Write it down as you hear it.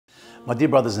My dear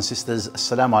brothers and sisters,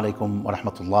 Assalamu alaikum wa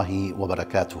rahmatullahi wa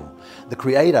barakatuh. The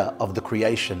creator of the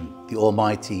creation, the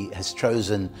Almighty, has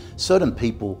chosen certain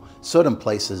people, certain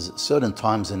places, certain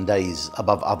times and days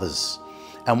above others.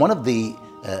 And one of the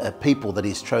people that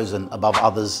He's chosen above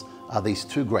others are these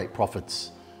two great prophets,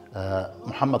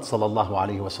 Muhammad sallallahu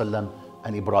alayhi wa sallam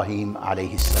and Ibrahim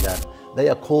alayhi salam. They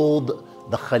are called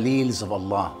the Khalils of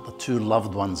Allah, the two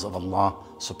loved ones of Allah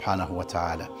subhanahu wa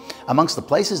ta'ala. Amongst the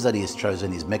places that He has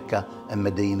chosen is Mecca and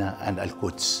Medina and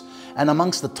Al-Quds. And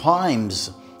amongst the times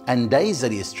and days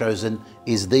that He has chosen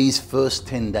is these first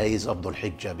 10 days of Dhul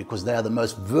Hijjah, because they are the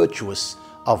most virtuous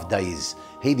of days.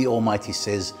 He, the Almighty,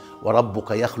 says, وَرَبُّكَ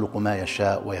يَخْلُقُ مَا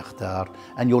يَشَاءُ وَيَخْتَارُ.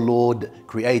 And your Lord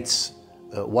creates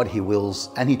what He wills,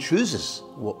 and He chooses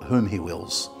whom He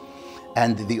wills.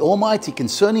 And the Almighty,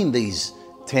 concerning these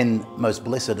 10 most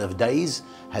blessed of days,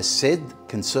 has said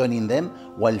concerning them,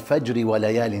 وَالْفَجْرِ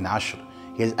وَلَيَالٍ عَشْرٍ.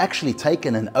 He has actually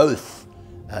taken an oath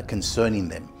concerning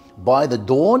them, by the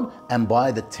dawn and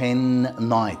by the 10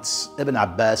 nights. Ibn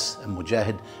Abbas and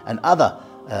Mujahid and other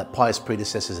pious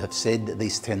predecessors have said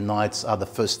these 10 nights are the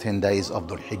first 10 days of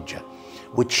Dhul Hijjah,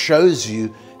 which shows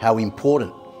you how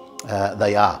important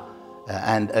they are.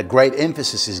 And a great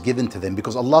emphasis is given to them,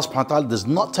 because Allah subhanahu wa ta'ala does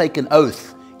not take an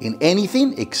oath in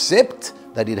anything except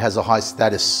that it has a high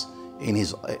status in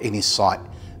His sight,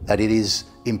 that it is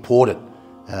important,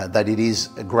 that it is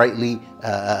greatly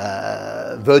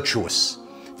virtuous.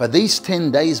 For these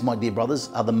 10 days, my dear brothers,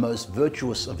 are the most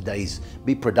virtuous of days.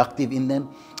 Be productive in them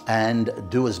and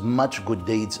do as much good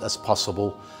deeds as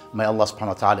possible. May Allah subhanahu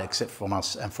wa ta'ala accept from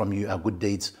us and from you our good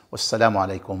deeds. Wassalamu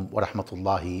alaikum wa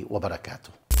rahmatullahi wa barakatuh.